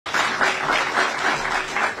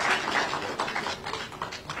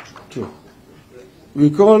True.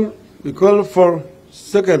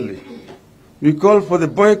 Secondly, we call for the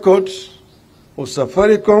boycott of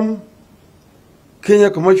Safaricom, Kenya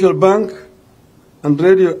Commercial Bank, and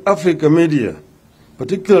Radio Africa Media,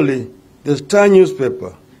 particularly the Star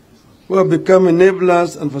newspaper, who have become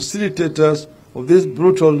enablers and facilitators of this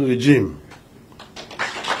brutal regime.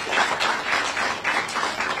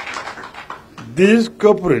 These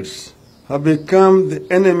corporates have become the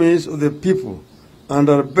enemies of the people and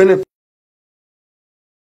are benefits.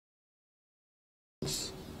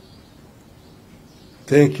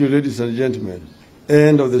 Thank you, ladies and gentlemen.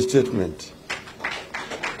 End of the statement.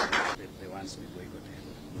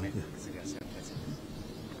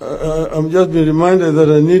 I'm just being reminded that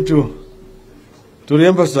I need to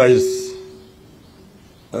re-emphasize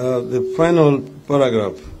the final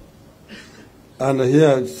paragraph. And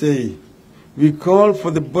here I say, we call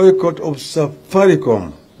for the boycott of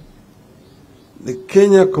Safaricom, the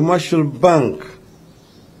Kenya Commercial Bank,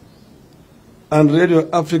 and Radio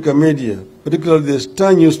Africa Media, particularly the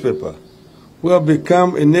Star newspaper, who have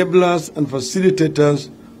become enablers and facilitators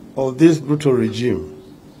of this brutal regime.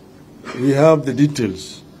 We have the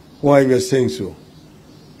details why we are saying so,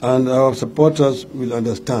 and our supporters will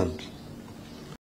understand.